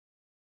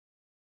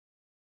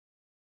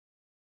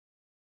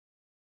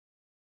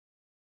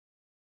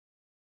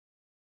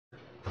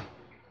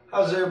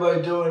How's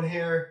everybody doing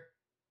here?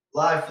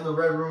 Live from the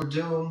Red Room of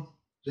Doom.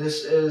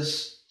 This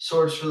is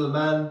Swords for the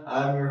Men.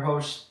 I'm your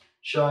host,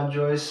 Sean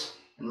Joyce,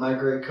 and my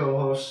great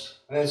co-host.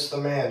 And it's the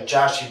man,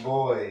 Joshy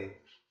Boy.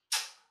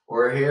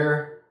 We're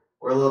here.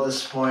 We're a little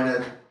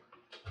disappointed.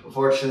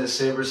 Unfortunately, the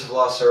Sabres have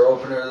lost their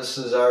opener. This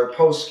is our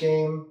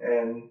post-game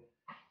and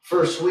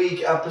first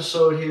week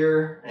episode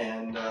here,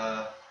 and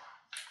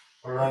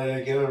we're ready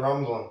to get it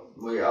rumbling.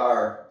 We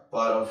are,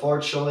 but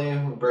unfortunately,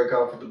 we break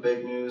out with the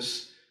big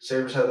news.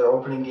 Sabres had their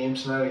opening game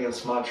tonight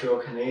against Montreal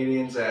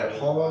Canadians at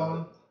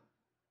home.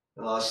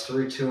 They lost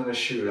 3-2 in a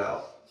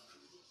shootout.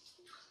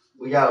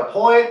 We got a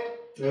point.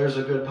 There's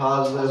a good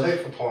positive. I'll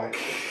take the point.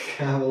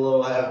 I'm a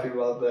little happy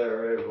about that,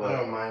 right? But, I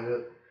don't mind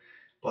it.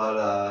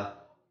 But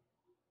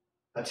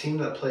a team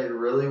that played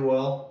really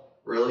well,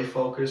 really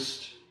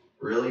focused,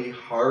 really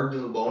hard to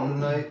the bone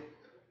tonight.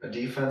 A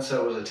defense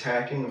that was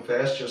attacking and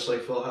fast, just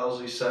like Phil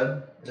Housley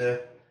said. Yeah.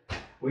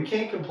 We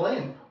can't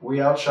complain.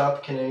 We outshot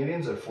the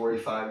Canadians at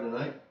 45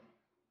 tonight.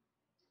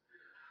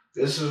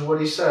 This is what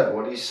he said.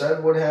 What he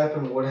said would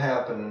happen,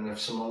 And if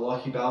some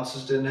unlucky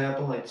bounces didn't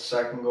happen, like the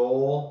second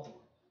goal,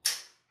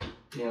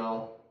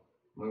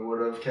 we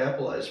would have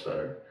capitalized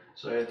better.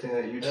 Is there anything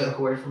that you took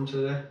away from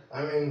today?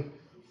 I mean,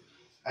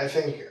 I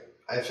think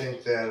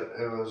that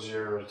it was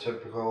your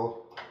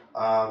typical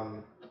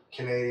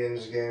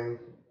Canadians game.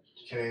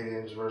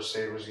 Canadians versus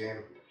Sabres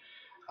game.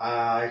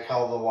 I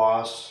called the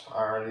loss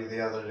already the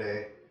other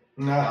day.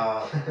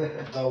 No.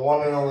 The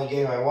one and only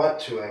game I went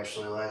to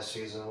actually last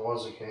season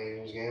was a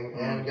Canadians game,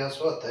 and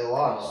guess what? They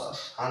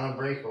lost on a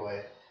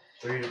breakaway,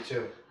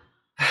 3-2.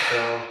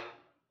 So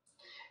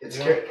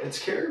it's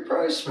Carey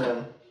Price,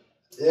 man.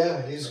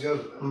 Yeah, he's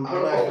good. I'm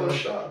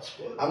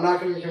not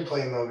gonna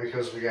complain though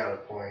because we got a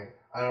point.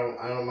 I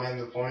don't mind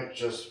the point.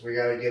 Just we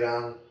got to get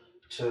on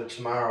to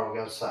tomorrow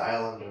against the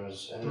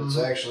Islanders, and it's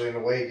actually an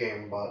away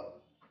game, but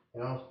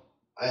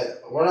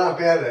we're not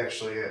bad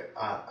actually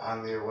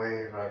on the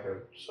away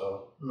record.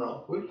 So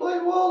no, we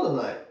played well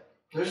tonight.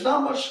 There's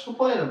not much to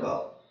complain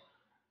about.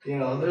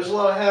 There's a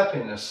lot of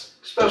happiness,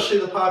 especially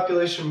the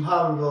population of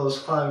Pominville is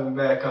climbing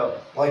back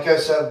up. Like I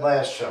said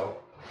last show,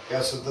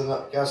 guess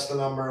the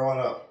number went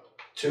up.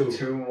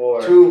 Two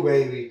more. 2,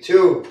 baby.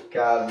 2.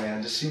 God,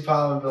 man, to see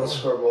Pominville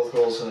score both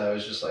goals and I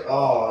was just like,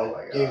 oh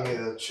my God. It gave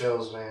me the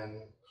chills,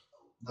 man.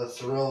 The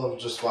thrill of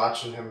just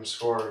watching him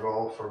score a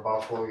goal for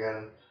Buffalo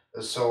again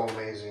is so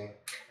amazing.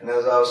 And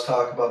as I was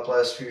talking about the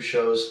last few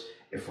shows,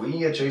 if we can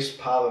get Jason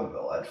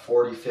Pominville at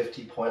 40,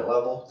 50 point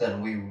level,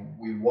 then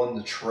we won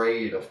the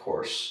trade, of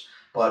course.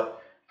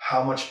 But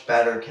how much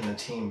better can the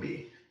team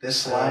be?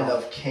 This line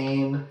of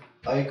Kane,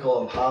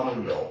 Eichel, and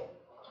Pominville,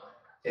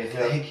 if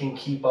they can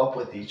keep up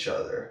with each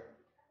other.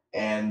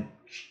 And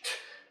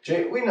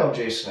we know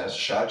Jason has a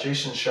shot.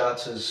 Jason's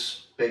shot's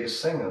his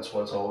biggest thing. That's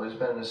what's always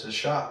been is his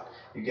shot.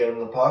 You get him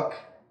the puck,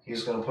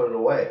 he's going to put it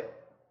away.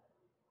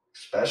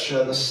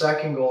 Especially the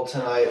second goal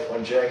tonight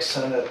when Jack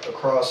sent it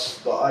across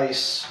the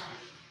ice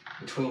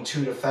between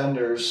two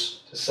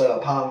defenders to set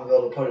up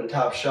Pominville to put it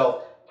top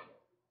shelf.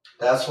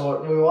 That's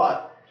what we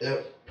want.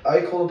 Yep.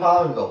 Eichel to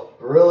Pominville.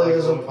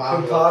 Really could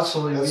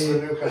possibly That's be.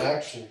 That's the new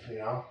connection,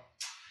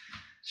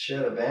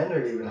 Shit,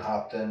 Evander even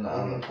hopped in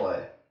on the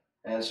play.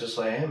 And it's just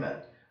like, hey,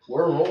 man,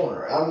 we're rolling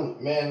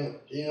right Man,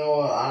 you know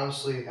what?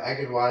 Honestly, I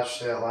could watch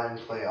that line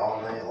play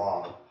all night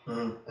long.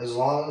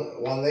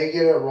 When they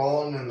get it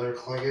rolling and they're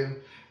clicking,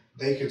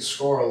 they could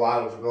score a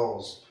lot of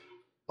goals.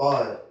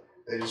 But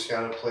they just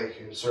got to play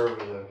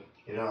conservative.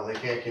 They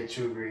can't get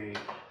too greedy.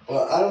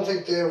 But I don't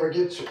think they ever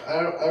get to.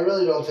 I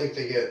really don't think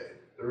they get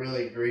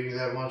really greedy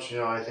that much.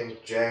 I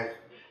think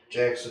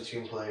Jack's a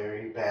team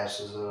player. He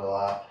passes it a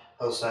lot.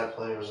 He'll set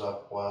players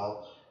up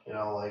well.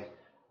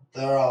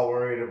 They're all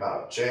worried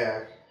about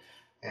Jack,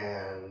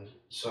 and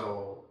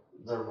so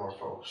they're more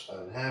focused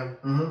on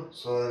him.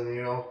 So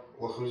then,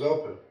 look who's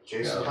open.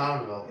 Jason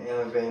Pominville.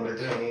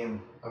 And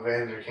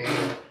Evander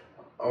Kane.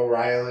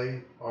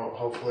 O'Reilly. Or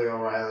hopefully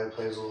O'Reilly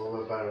plays a little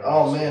bit better.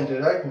 Oh, man,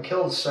 dude, I can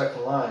kill the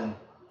second line.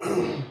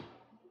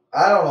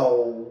 I don't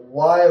know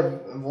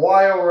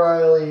why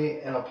O'Reilly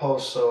and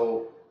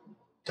Oposo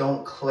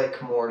don't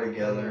click more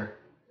together.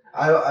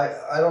 I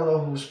don't know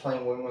who's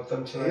playing wing with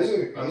them tonight.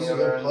 He's a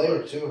good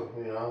player, too.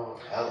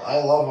 I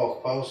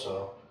love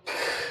Oposo.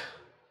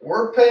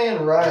 We're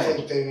paying Ryan. I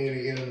think they need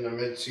to get in the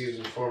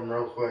mid-season form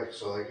real quick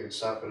so they can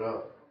step it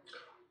up.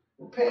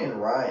 We're paying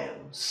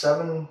Ryan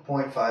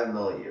 $7.5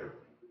 million a year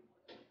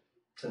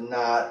to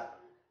not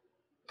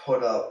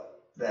put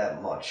up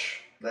that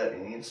much that he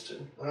needs to.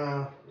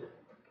 I'm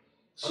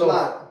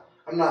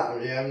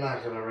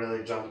not gonna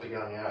really jump the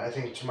gun yet. I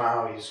think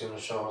tomorrow he's gonna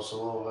show us a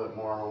little bit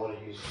more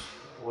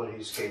what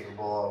he's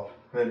capable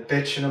of. I've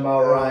been bitching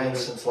about Ryan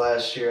since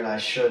last year, and I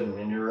shouldn't.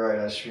 And you're right,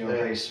 I should be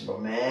impatient.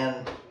 But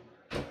man,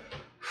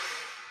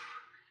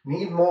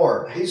 need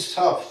more. He's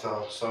tough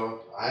though,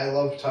 so I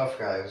love tough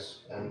guys.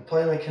 And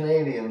playing the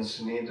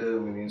Canadians, we need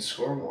to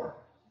score more.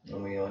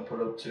 And we only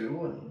put up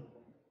 2, and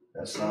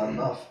that's not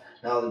enough.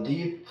 Now the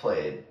D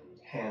played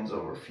hands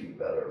over feet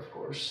better, of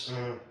course.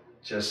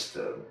 Just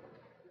to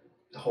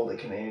hold the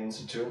Canadians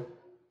to 2.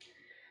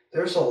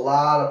 There's a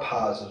lot of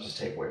positives to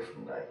take away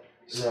from tonight.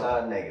 It's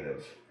not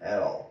negative at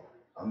all.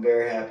 I'm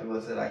very happy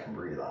with it. I can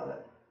breathe on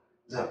it.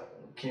 Yeah.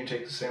 Can you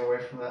take the same away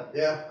from that?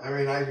 Yeah, I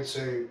mean, I could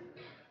say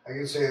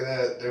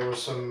that there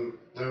was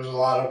a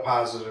lot of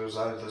positives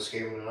out of this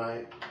game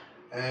tonight,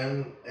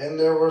 and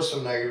there were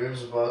some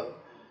negatives, but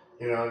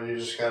you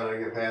just gotta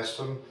get past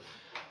them,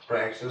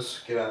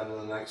 practice, get on to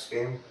the next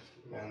game,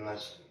 and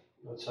that's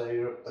how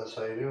you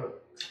do it.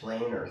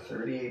 Laner,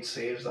 38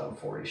 saves on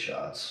 40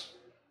 shots.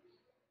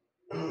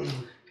 He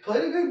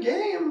played a good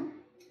game.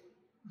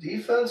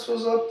 Defense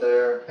was up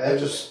there.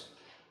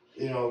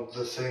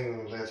 The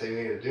thing that they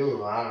need to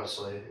do,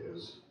 honestly,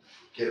 is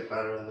get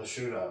better in the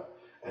shootout,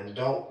 and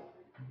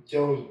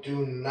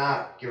do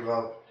not give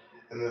up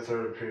in the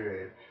third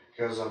period,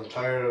 because I'm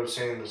tired of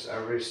saying this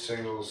every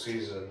single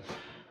season.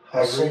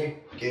 Hustle. Every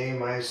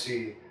game I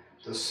see,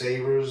 the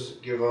Sabres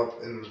give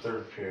up in the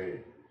third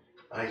period.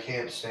 I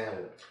can't stand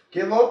it.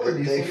 Give up, or do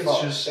you think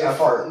it's just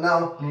effort?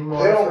 No,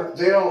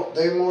 they don't.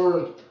 They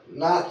more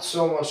not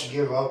so much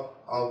give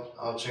up.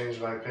 I'll change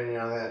my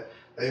opinion on that.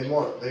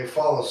 They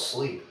fall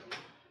asleep.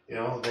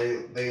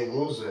 They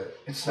lose it.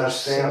 It's not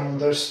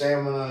their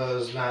stamina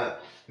is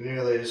not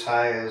nearly as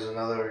high as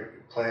another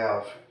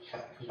playoff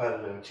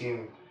competitive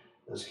team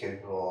is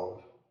capable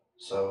of.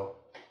 So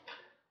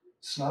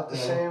it's not the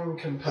same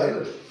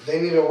competitive.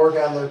 They need to work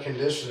on their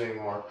conditioning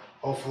more.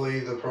 Hopefully,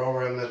 the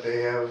program that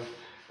they have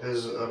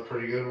is a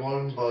pretty good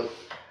one. But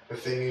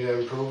if they need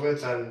to improve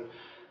it, then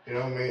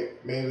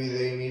maybe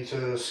they need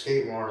to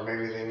skate more.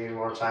 Maybe they need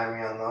more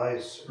timing on the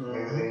ice. Mm-hmm.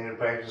 Maybe they need to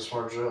practice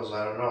more drills.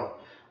 I don't know.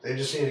 They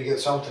just need to get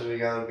something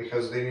together,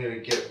 because they need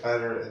to get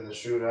better in the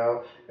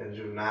shootout and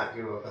do not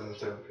give up in the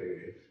third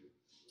period.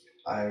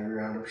 I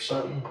agree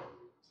 100%.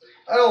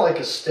 I don't like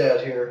a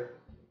stat here.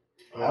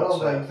 I don't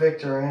think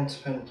Victor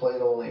Antipin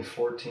played only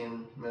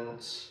 14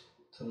 minutes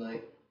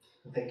tonight.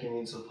 I think he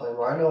needs to play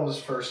more. I know it was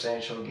his first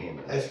NHL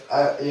game.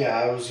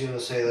 I was going to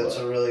say that's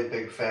a really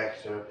big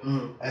factor.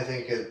 Mm-hmm.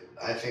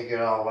 I think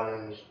it all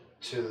went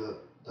into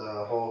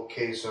the whole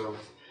case of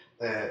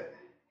that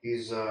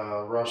he's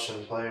a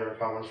Russian player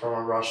coming from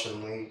a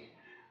Russian league,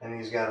 and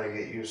he's got to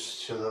get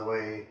used to the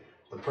way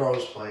the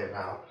pros play it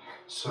now.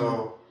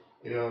 So,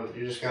 you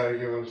just got to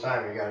give him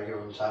time. You got to give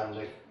him time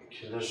to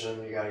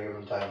condition. You got to give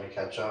him time to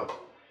catch up.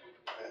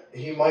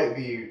 He might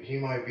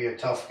be a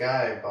tough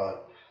guy,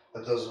 but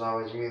that doesn't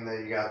always mean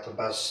that you got the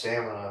best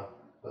stamina.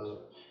 You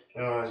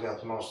don't always got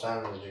the most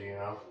energy,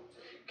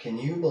 Can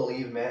you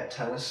believe Matt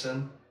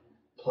Tennyson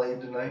played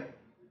tonight?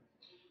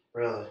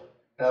 Really?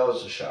 That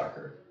was a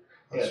shocker.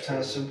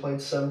 Tennyson played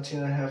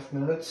 17.5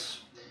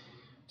 minutes.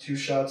 2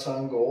 shots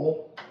on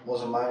goal.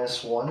 Was a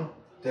 -1.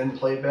 Didn't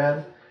play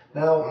bad.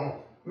 Now,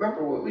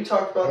 remember what we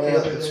talked about the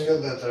other day? It's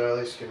good that they're at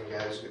least giving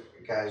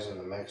guys in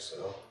the mix,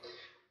 though.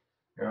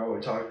 You know what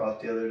we talked about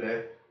the other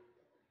day?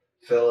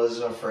 Phil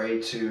isn't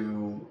afraid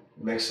to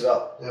mix it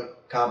up.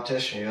 Yep.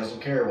 Competition. He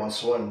doesn't care. He wants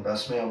to win.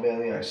 Best man will be on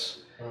the ice.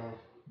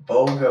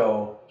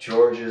 Bogo,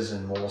 Georges,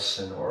 and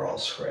Molson were all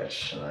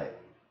scratched tonight.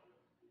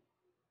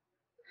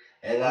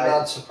 And I'm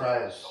not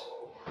surprised.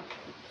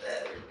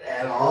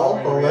 At all?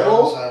 A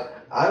little?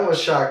 I was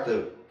shocked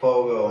at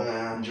Bogo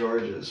and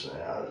Georges.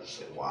 Man, I was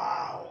just like,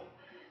 wow.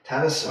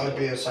 Tennyson. Might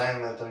be a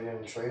sign that they're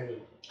getting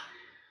traded.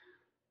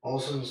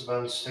 Molson's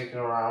been sticking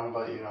around,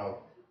 but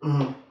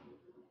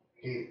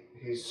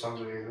he's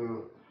somebody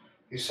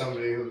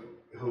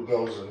who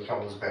goes and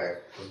comes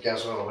back. Because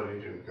guess what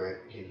did he do? Great.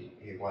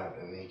 He went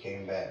and he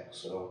came back.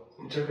 So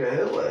he took a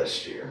hit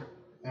last year,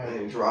 and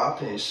he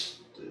dropped. And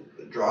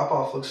the drop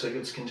off looks like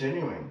it's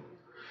continuing,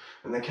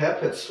 and the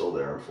cap hit's still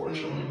there,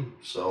 unfortunately.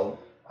 So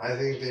I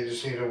think they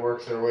just need to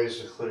work their ways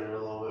to clear a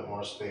little bit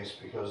more space,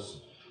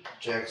 because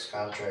Jack's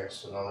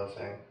contract's another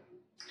thing.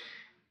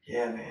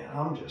 Yeah, man.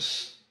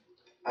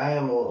 I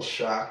am a little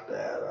shocked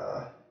that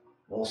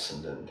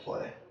Molson didn't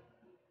play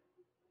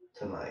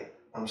tonight.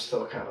 I'm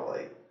still kind of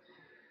like,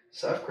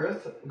 Seth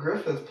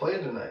Griffith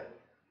played tonight.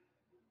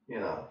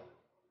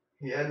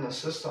 He had an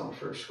assist on the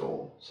first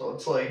goal. So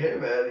it's like, hey,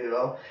 man,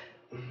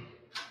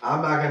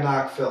 I'm not going to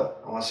knock Phil.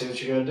 I want to see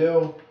what you're going to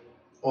do.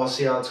 I want to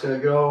see how it's going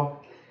to go.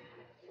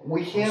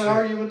 We can't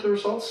argue with the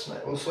results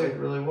tonight. We played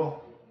really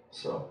well.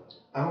 So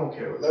I'm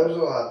okay with that. There was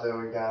a lot that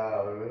we got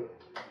out of it.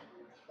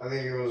 I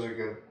think it was a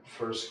good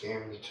first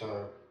game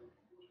to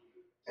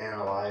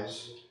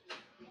analyze.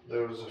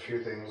 There was a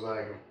few things that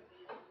I could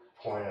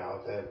point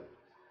out that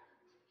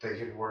they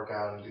could work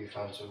on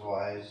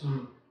defensive-wise.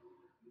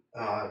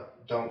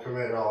 Don't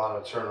commit a lot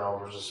of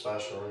turnovers,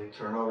 especially.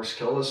 Turnovers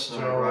kill us.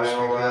 Ryan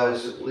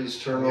O'Reilly's at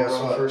least turnover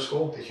on the first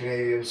goal. The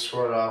Canadians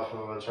scored off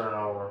of a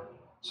turnover.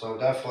 So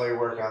definitely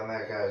work on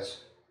that,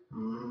 guys.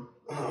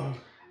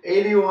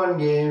 81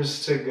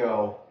 games to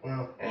go.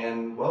 Yeah.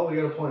 And, well, we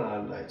got a point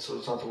on tonight, so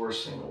it's not the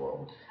worst thing in the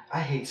world. I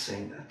hate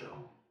saying that,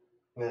 though.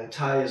 Yeah. A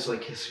tie is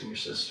like kissing your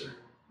sister.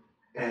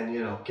 And,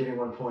 getting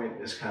 1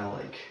 point is kind of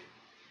like,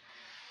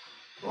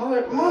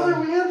 Mother,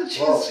 we had the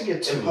chance to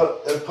get 2.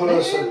 It put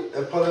us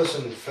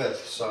in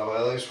 5th, so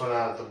at least we're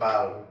not at the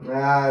bottom.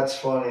 Nah, it's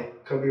funny.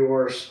 Could be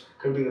worse.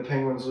 Could be the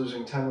Penguins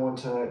losing 10-1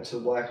 tonight to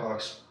the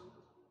Blackhawks.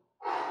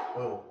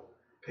 Oh.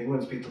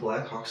 Penguins beat the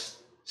Blackhawks.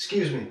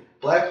 Excuse me.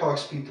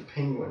 Blackhawks beat the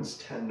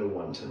Penguins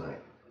 10-1 tonight.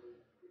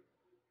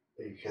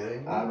 Are you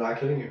kidding? I'm not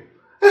kidding you.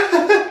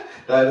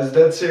 That is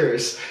dead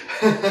serious.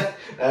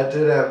 That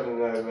did happen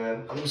tonight,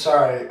 man. I'm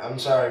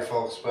sorry,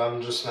 folks, but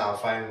I'm just now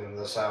finding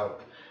this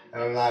out.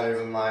 And I'm not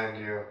even lying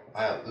to you.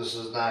 This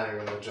is not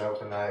even a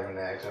joke and not even an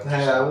act.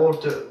 I will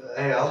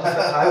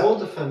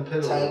defend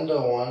Pitt a little.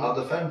 10-1. I'll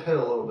defend Pitt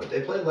a little bit.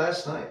 They played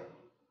last night.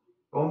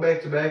 Going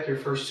back to back your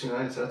first 2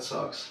 nights, that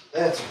sucks.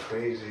 That's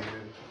crazy,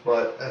 dude.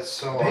 But that's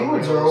so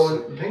Penguins are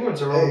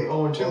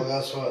 0-2. Well,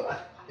 that's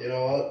what. You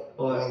know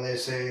what? When they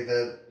say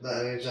that the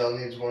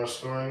NHL needs more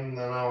scoring,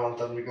 then I want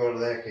them to go to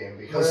that game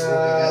because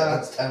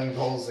that's 10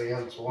 goals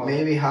against 1.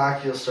 Maybe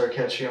hockey will start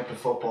catching up to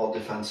football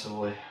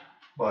defensively,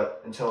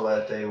 but until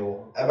that day,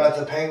 we'll. I bet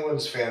the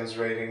Penguins fans'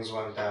 ratings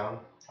went down.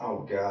 Oh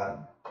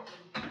God!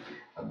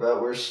 I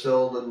bet we're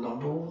still the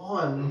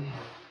 #1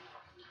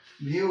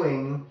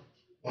 viewing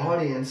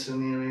audience in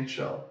the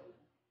NHL.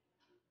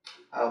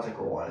 I don't think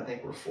we're 1. I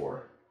think we're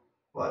 4,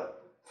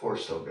 but 4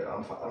 is still good.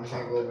 I'm fine. I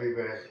think we'll be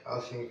back. I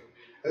think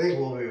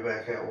we'll be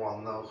back at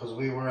 1 though, because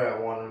we were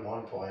at 1 at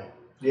one point.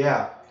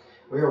 Yeah,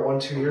 we were 1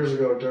 2 years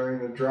ago during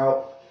the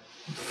drought.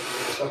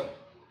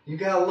 You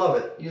gotta love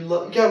it. You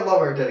gotta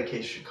love our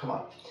dedication. Come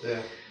on.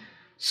 Yeah.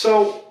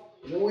 So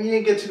we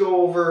didn't get to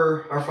go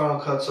over our final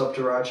cuts up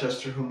to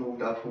Rochester, who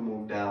moved up, who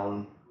moved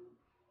down,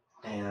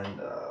 and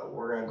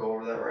we're gonna go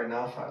over that right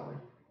now. Finally,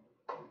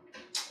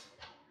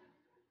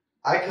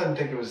 I couldn't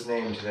think of his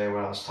name today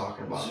when I was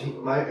talking about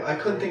him. I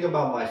couldn't think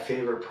about my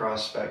favorite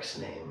prospect's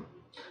name.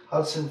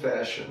 Hudson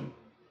Fashion.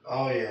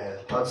 Oh yeah.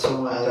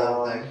 Hudson went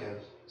down. That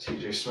kid.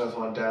 C.J. Smith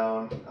went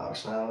down.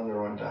 Alex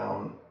Nylander went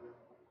down.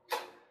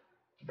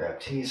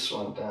 Baptiste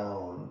went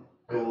down.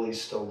 Goalie's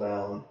still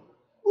down.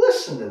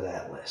 Listen to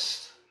that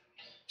list.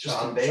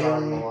 Justin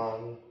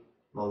Bailey,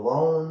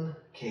 Malone,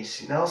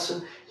 Casey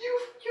Nelson.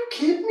 You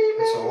kidding me,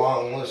 man? It's a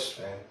long list,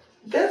 man.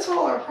 That's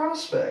all our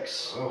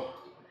prospects. Oh.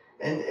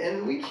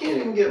 And we can't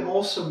even get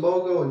Molson,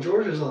 Bogo, and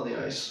Georges on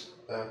the ice.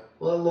 Yeah.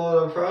 Let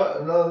alone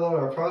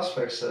our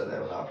prospects that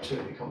have an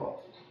opportunity to come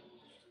up.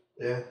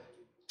 Yeah.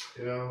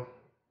 You know,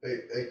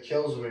 it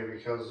kills me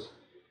because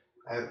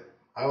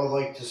I would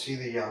like to see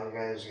the young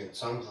guys get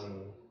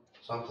something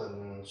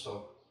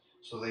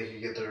so they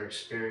could get their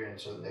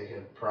experience and they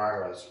can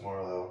progress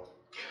more though.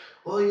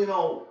 Well, you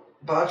know,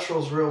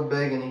 Bottrell's real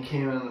big, and he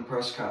came in the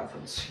press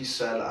conference. He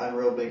said, "I'm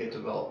real big at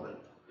development."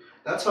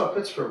 That's how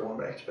Pittsburgh won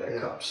back-to-back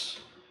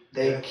cups.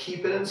 They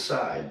keep it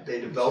inside.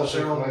 They develop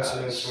their own guys.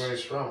 That's where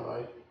he's from,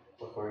 right?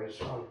 Look where he's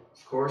from.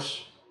 Of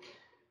course.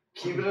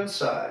 Keep it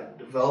inside.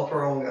 Develop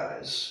our own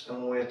guys.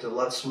 And when we have to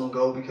let someone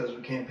go because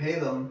we can't pay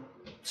them,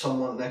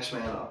 someone next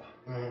man up.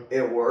 Mm-hmm.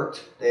 It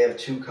worked. They have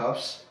 2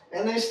 cups,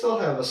 and they still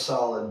have a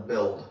solid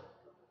build.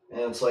 And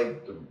it's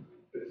like the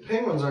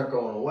Penguins aren't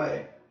going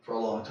away for a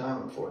long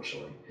time,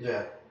 unfortunately.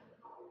 Yeah.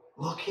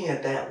 Looking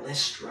at that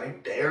list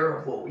right there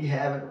of what we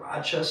have in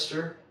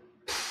Rochester,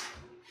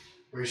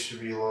 we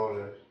should be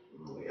loaded.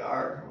 We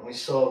are. And we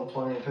still have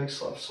plenty of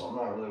picks left, so I'm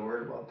not really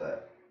worried about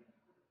that.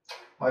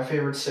 My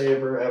favorite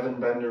Sabre, Evan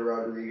Bender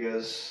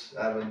Rodriguez.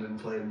 Evan didn't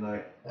play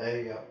tonight.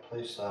 He got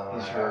placed on.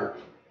 He's hurt.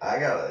 I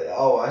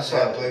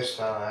saw it. Placed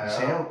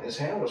on. His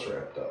hand was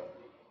wrapped up.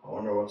 I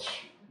wonder what's.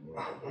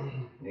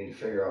 Need to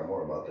figure out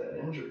more about that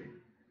injury.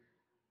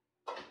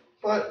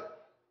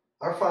 But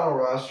our final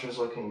roster is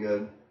looking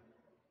good.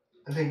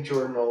 I think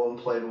Jordan Nolan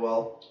played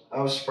well.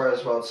 I was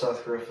surprised about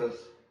Seth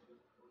Griffith.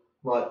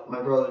 But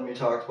my brother and me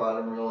talked about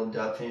him real in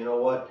depth, and you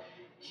know what?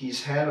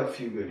 He's had a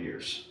few good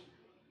years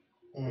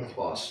with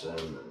Boston,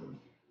 and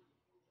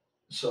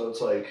so it's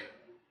like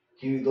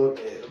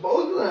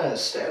both of his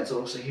stats, it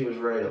looks like he was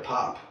ready to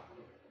pop,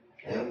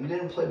 and he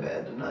didn't play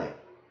bad tonight.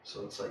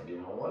 So it's like, you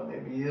know what?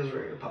 Maybe he is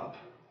ready to pop.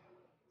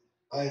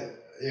 I think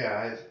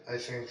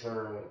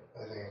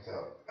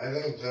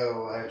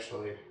they'll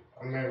actually.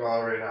 I'm gonna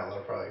call it right now.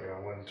 They're probably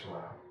gonna win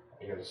tomorrow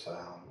against the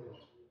Islanders.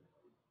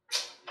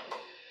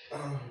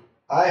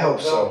 I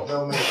hope so.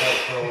 They'll make up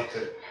for what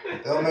they.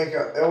 They'll make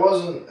up. It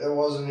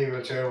wasn't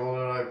even terrible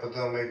tonight, but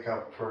they'll make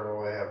up for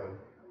what happened.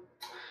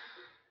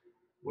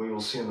 We will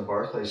see in the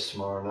Barclays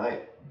tomorrow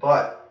night.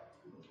 But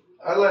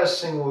our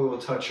last thing we will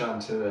touch on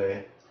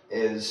today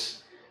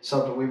is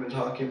something we've been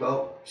talking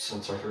about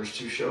since our first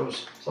 2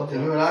 shows.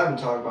 Something you and I have been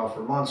talking about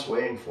for months,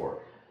 waiting for.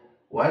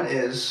 When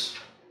is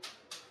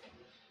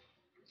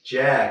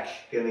Jack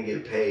gonna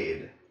get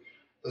paid?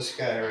 This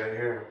guy right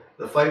here.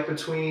 The fight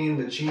between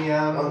the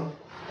GM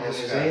and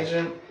his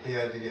agent. He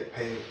had to get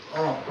paid.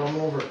 Oh, come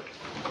over.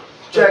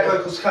 Jack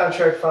Eichel's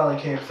contract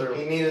finally came through.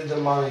 He needed the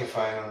money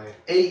finally.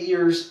 8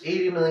 years,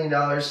 $80 million,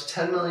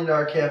 $10 million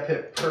cap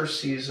hit per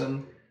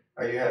season.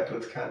 Are you happy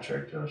with the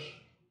contract, Josh?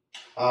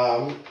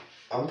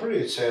 I'm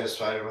pretty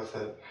satisfied with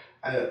it.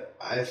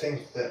 I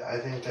think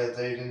that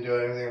they didn't do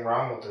anything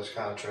wrong with this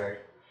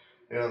contract.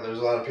 You know, there's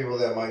a lot of people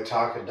that might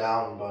talk it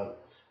down,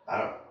 but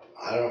I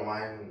don't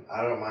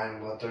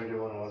mind what they're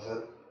doing with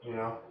it. You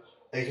know,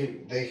 they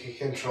could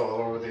control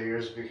it over the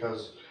years,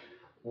 because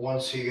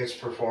once he gets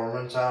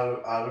performance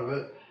out of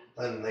it,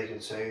 then they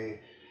can say,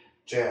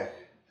 Jack,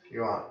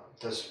 you want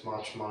this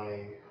much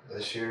money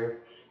this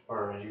year,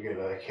 or you get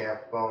a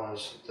cap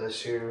bonus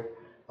this year.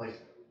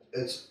 Like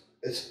it's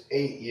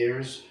 8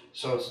 years,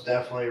 so it's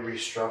definitely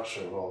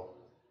restructurable.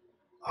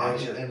 And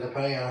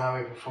depending on how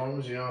he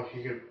performs, if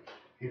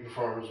he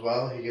performs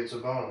well, he gets a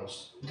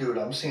bonus. Dude,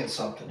 I'm seeing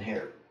something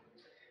here.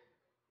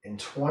 In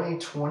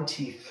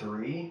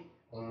 2023,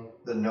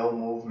 the no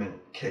movement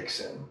kicks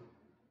in.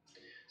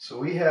 So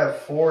we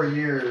have 4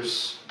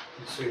 years.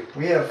 Let's see.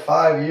 We have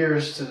 5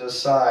 years to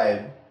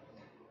decide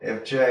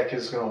if Jack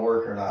is going to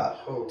work or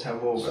not. To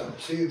move him.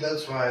 See,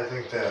 that's why I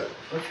think that.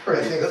 That's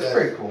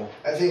pretty cool.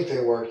 I think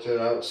they worked it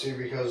out. See,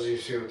 because you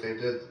see what they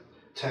did.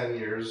 10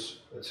 years,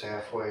 it's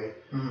halfway.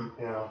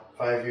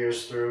 5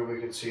 years through,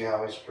 we can see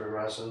how he's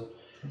progressing.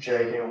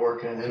 Jack ain't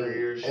working in 3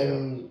 years.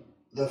 And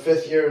the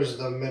 5th year is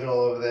the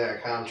middle of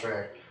that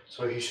contract,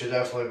 so he should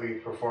definitely be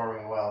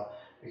performing well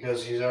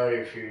because he's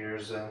already a few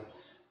years in,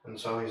 and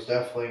so he's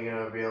definitely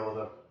going to be able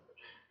to.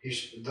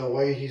 The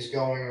way he's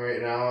going right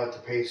now, at the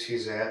pace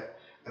he's at,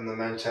 and the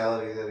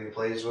mentality that he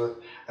plays with,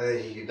 I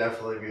think he could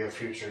definitely be a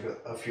future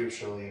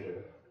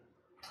leader.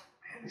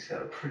 Man, he's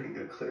got a pretty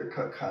good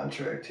clear-cut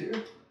contract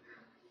here.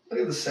 Look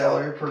at the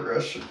salary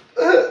progression.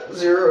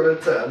 0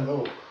 to 10.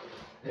 Oh.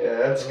 Yeah,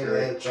 that's great.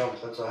 That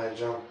jump. That's a high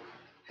jump.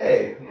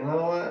 Hey, you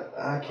know what?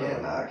 I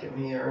can't knock him.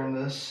 He earned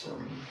this.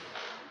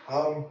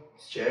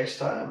 It's Jack's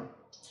time.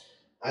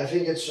 I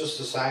think it's just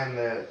a sign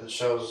that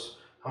shows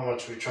how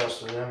much we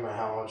trust in him and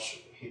how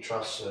much he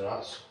trusts in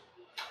us.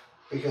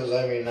 Because,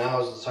 now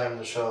is the time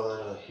to show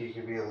that he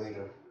could be a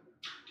leader.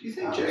 Do you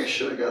think Jack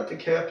should have got the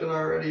captain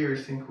already, or do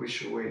you think we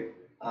should wait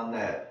on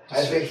that?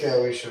 I think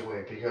that we should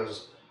wait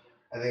because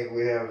I think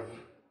we have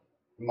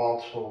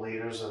multiple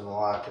leaders in the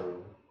locker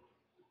room.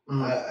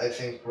 I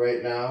think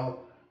right now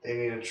they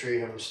need to treat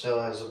him still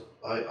as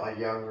a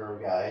younger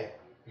guy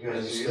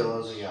because he still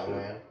is a young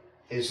man.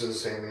 He's the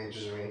same age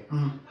as me.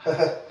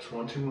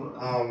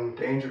 21.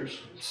 Dangerous.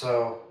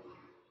 So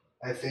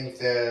I think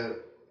that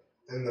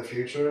in the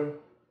future,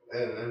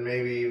 and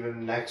maybe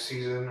even next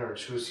season or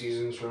 2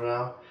 seasons from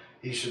now,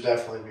 he should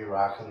definitely be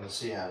rocking the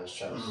C on his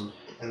chest.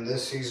 And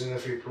this season,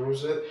 if he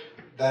proves it,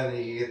 then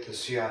he can get the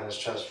C on his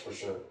chest for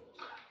sure.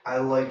 I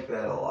like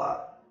that a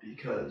lot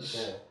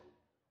because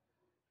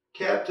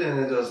captain,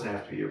 it doesn't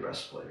have to be your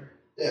best player.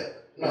 Yeah,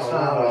 no, it's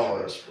not always always.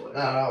 your best player.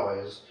 Not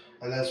always,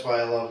 and that's why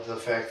I love the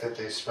fact that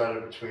they spread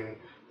it between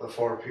the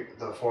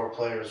four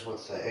players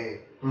with the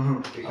A.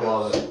 Because I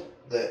love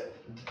it. That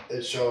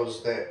it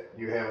shows that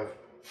you have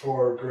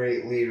 4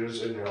 great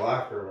leaders in your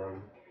locker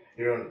room.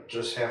 You don't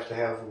just have to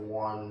have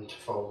one to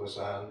focus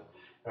on.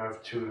 You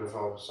have 2 to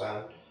focus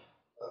on.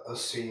 A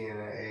C and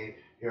an A.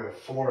 You have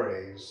 4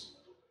 A's.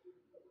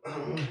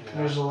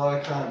 There's a lot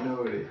of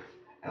continuity,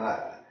 and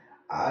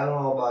I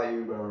don't know about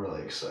you, but I'm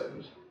really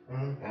excited.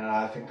 And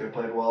I think they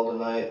played well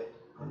tonight.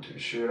 Went to a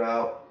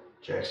shootout.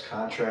 Jack's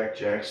contract.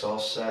 Jack's all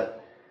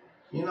set.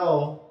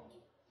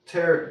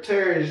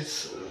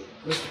 Terry's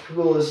Mr.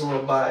 Pagula is a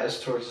little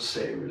biased towards the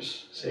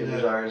Sabres.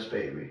 Sabres are his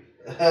baby.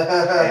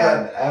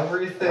 And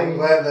everything. I'm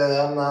glad that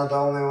I'm not the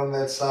only one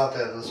that's thought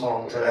that this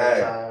whole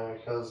entire time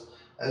because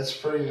it's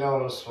pretty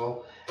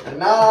noticeable. And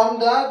now I'm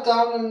not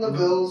down in the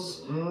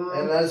Bills,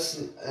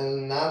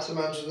 and not to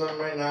mention them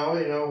right now.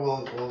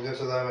 We'll get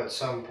to them at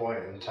some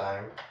point in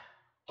time,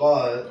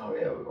 but we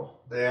will.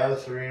 They are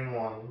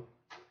 3-1,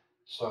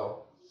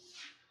 so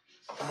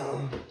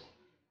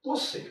we'll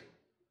see.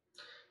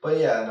 But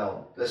yeah,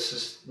 no, this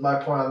is my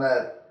point on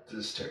that.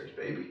 This is Terry's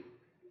baby.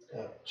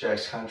 Yeah.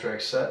 Jack's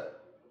contract set.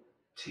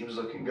 Team's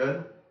looking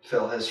good.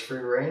 Phil has free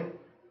reign.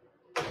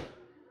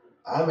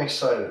 I'm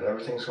excited.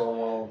 Everything's going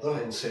well.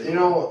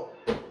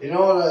 You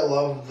know what I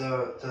love?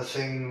 The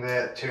thing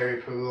that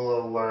Terry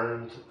Pagula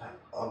learned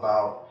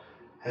about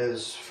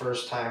his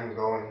first time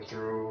going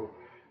through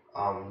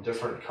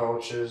different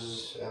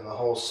coaches and the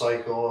whole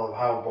cycle of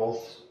how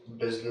both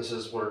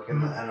businesses work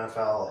in the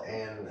NFL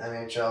and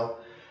NHL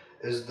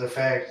is the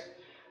fact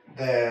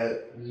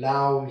that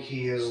now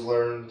he has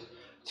learned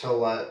to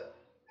let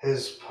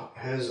his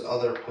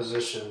other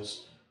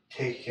positions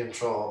take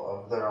control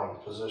of their own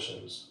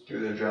positions. Do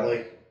their job.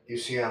 Like you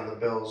see on the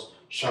Bills,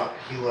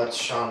 he lets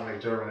Sean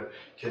McDermott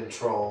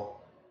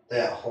control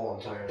that whole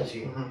entire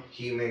team.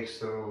 He makes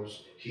the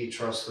moves. He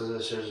trusts the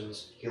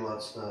decisions. He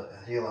lets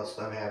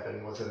them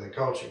happen within the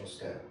coaching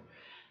staff.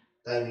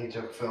 Then he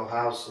took Phil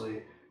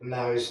Housley, and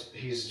now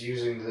he's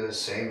using the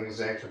same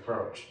exact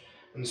approach.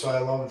 And so I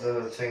love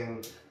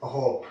the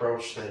whole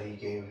approach that he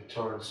gave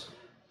towards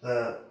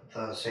the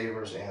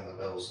Sabres and the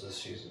Bills this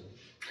season.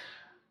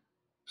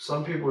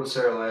 Some people would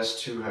say our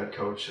last 2 head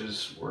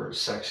coaches were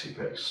sexy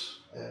picks.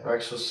 Yeah.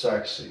 Rex was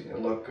sexy. It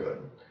looked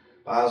good.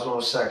 Boswell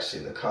was sexy.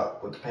 The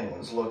cut with the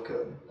Penguins looked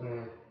good.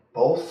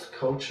 Both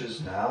coaches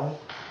now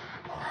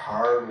are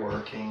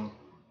hard-working,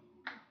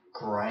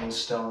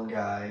 grindstone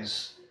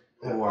guys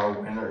who are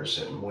winners,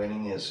 and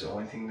winning is the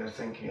only thing they're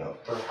thinking of.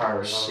 They're hard.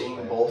 We're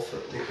seeing both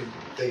of them.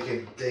 They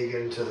could dig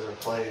into their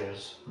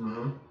players.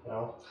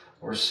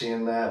 We're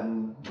seeing that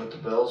with the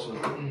Bills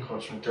with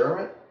Coach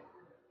McDermott,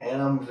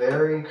 and I'm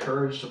very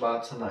encouraged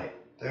about tonight.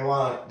 They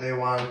want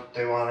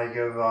to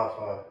give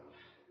off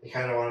they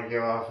kind of want to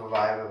give off a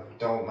vibe of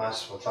don't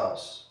mess with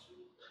us.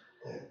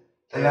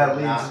 They are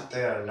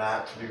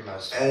not to be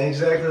messed with. And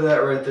exactly that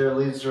right there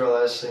leads to our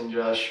last thing,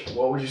 Josh.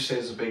 What would you say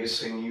is the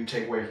biggest thing you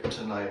take away from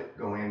tonight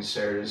going into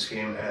Saturday's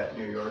game at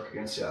New York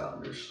against the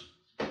Islanders?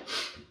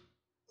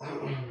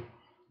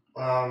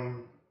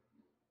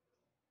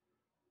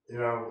 You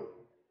know,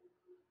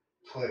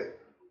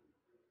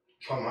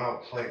 come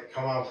out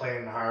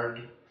playing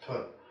hard.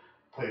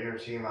 Put your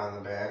team on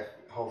the back.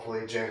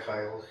 Hopefully, Jack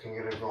Eichel can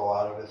get a goal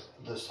out of it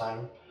this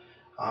time.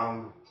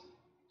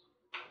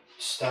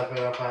 Step it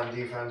up on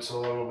defense a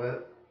little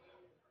bit.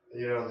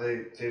 You know,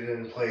 they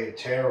didn't play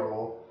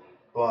terrible,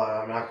 but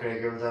I'm not going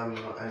to give them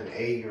an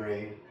A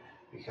grade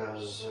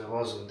because it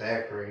wasn't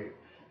that great.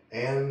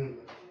 And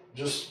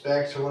just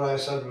back to what I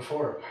said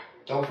before,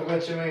 don't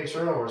commit too many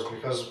turnovers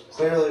because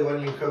clearly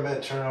when you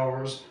commit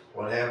turnovers,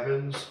 what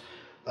happens?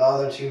 The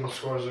other team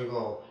scores a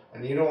goal,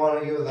 and you don't want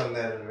to give them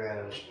that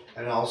advantage.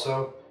 And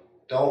also,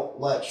 don't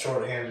let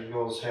shorthanded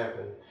goals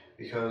happen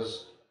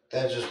because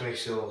that just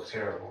makes you look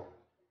terrible.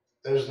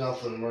 There's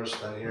nothing worse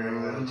than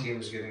hearing that a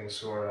team's getting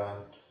scored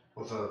on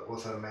with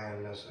a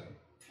man missing.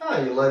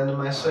 Oh, you led into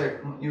my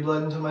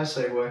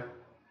segue.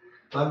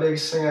 My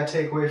biggest thing I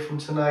take away from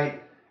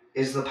tonight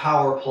is the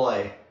power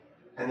play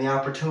and the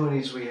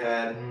opportunities we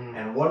had.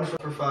 And 1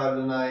 for 5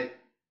 tonight.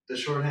 The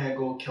shorthand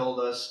goal killed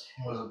us.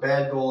 It was a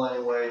bad goal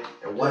anyway.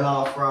 It went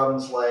off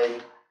Robin's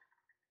leg.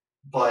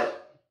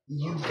 But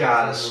you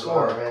gotta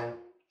score, man.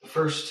 The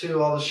first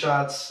two, all the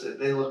shots,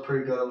 they look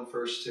pretty good on the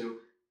first two.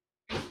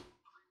 If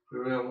we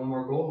would have one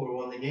more goal, we would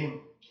have won the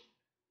game.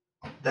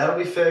 That'll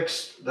be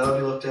fixed. That'll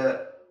be looked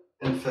at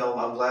in film.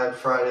 I'm glad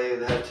Friday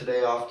they had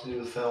today off to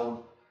do the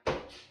film.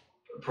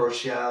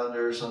 Approach the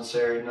Islanders on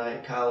Saturday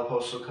night. Kyle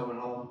Oposto coming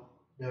home.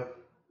 Yep.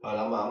 But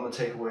I'm gonna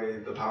take away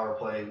the power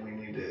play. You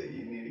need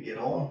to get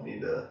home. You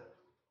need to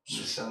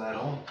send that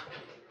home.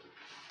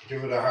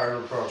 Give it a hard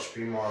approach.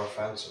 Be more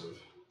offensive.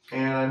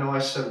 And I know I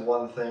said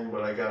one thing,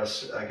 but I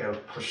gotta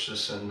push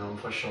this in. I'm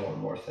pushing one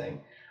more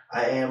thing.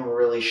 I am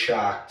really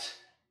shocked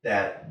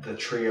that the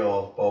trio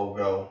of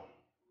Bogo,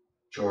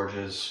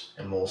 Georges,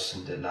 and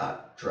Molson did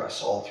not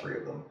dress, all three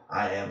of them.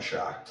 I am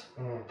shocked.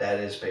 That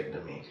is big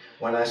to me.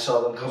 When I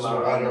saw them come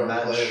out on the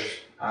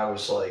bench, I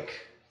was like...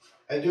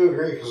 I do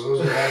agree, because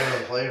those are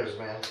veteran players,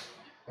 man.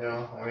 You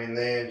know, I mean,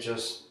 they're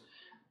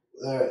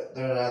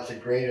not the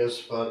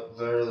greatest, but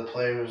they're the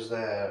players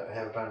that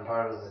have been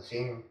part of the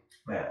team.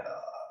 Man,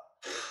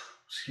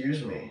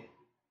 excuse me.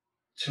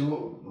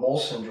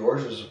 Molson and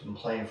Georges have been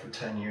playing for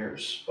 10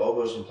 years.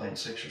 Bogo's been playing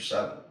 6 or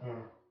 7.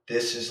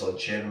 This is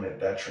legitimate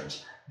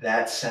veterans.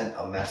 That sent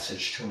a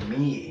message to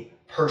me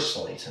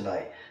personally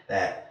tonight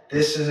that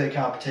this is a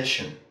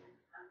competition.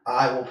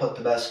 I will put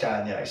the best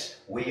guy on the ice.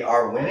 We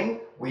are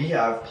winning. We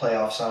have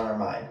playoffs on our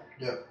mind.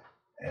 Yep.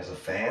 As a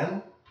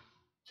fan,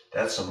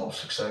 that's the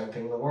most exciting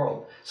thing in the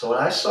world. So when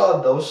I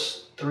saw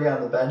those three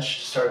on the bench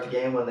to start the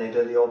game when they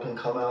did the open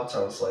comeouts,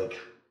 I was like,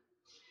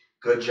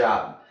 good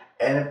job.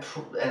 And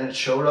it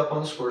showed up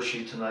on the score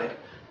sheet tonight.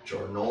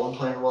 Jordan Nolan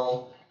playing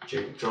well.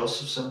 Jacob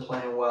Josephson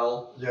playing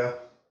well. Yeah.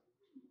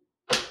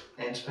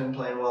 Antipin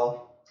playing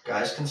well.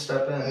 Guys can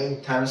step in. Hey.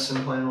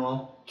 Tennyson playing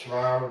well.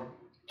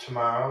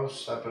 Tomorrow,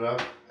 step it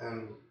up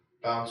and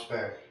bounce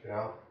back, you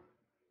know?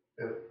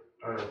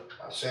 Or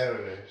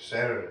Saturday.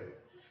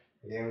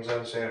 The game's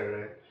on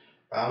Saturday.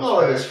 Bounce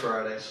back. It is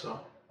Friday, so.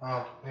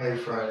 Oh, yeah. Late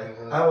Friday.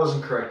 I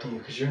wasn't correcting you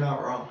because you're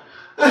not wrong.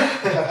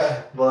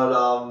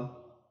 But,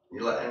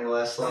 any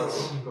last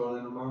thoughts going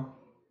in tomorrow?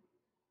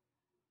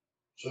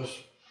 Just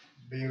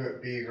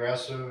be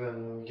aggressive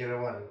and get a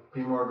win.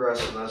 Be more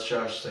aggressive. That's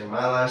Josh's thing.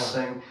 My last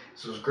thing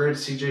is it was great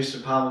to see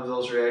Jason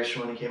Pominville's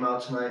reaction when he came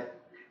out tonight.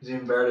 It's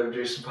even better if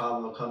Jason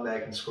Pominville come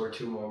back and score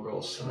 2 more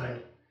goals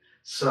tonight.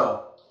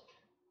 So,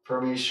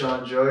 for me,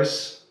 Sean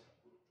Joyce,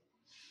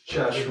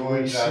 Josh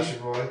boy.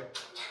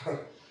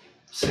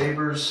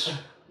 Sabres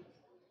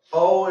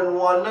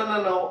 0-1.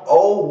 No.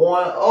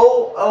 0-1.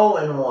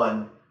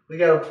 0-1. We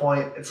got a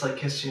point. It's like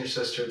kissing your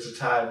sister. It's a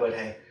tie, but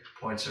hey,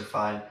 points are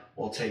fine.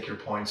 We'll take your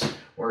points.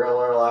 We're going to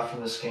learn a lot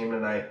from this game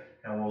tonight,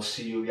 and we'll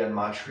see you again in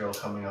Montreal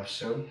coming up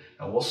soon,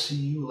 and we'll see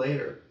you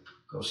later.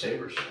 Go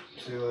Sabres.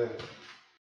 See you later.